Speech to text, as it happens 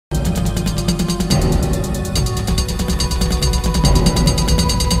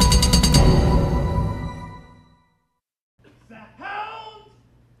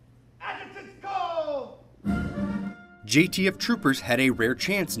JTF troopers had a rare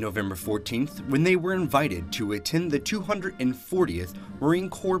chance November 14th when they were invited to attend the 240th Marine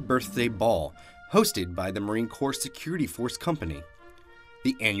Corps Birthday Ball, hosted by the Marine Corps Security Force Company.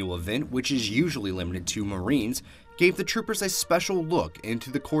 The annual event, which is usually limited to Marines, gave the troopers a special look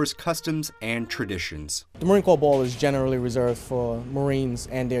into the Corps' customs and traditions. The Marine Corps Ball is generally reserved for Marines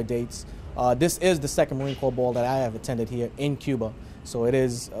and their dates. This is the second Marine Corps Ball that I have attended here in Cuba, so it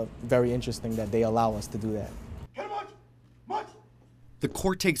is very interesting that they allow us to do that. The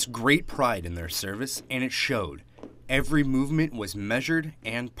Corps takes great pride in their service, and it showed. Every movement was measured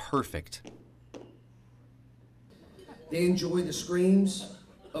and perfect. They enjoy the screams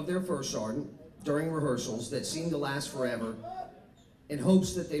of their first sergeant during rehearsals that seem to last forever in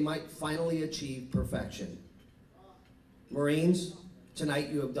hopes that they might finally achieve perfection. Marines, tonight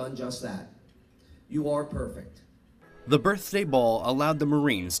you have done just that. You are perfect. The birthday ball allowed the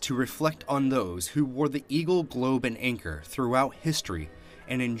Marines to reflect on those who wore the Eagle, Globe, and Anchor throughout history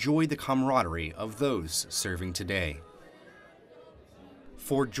and enjoy the camaraderie of those serving today.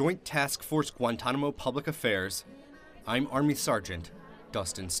 For Joint Task Force Guantanamo Public Affairs, I'm Army Sergeant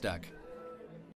Dustin Steck.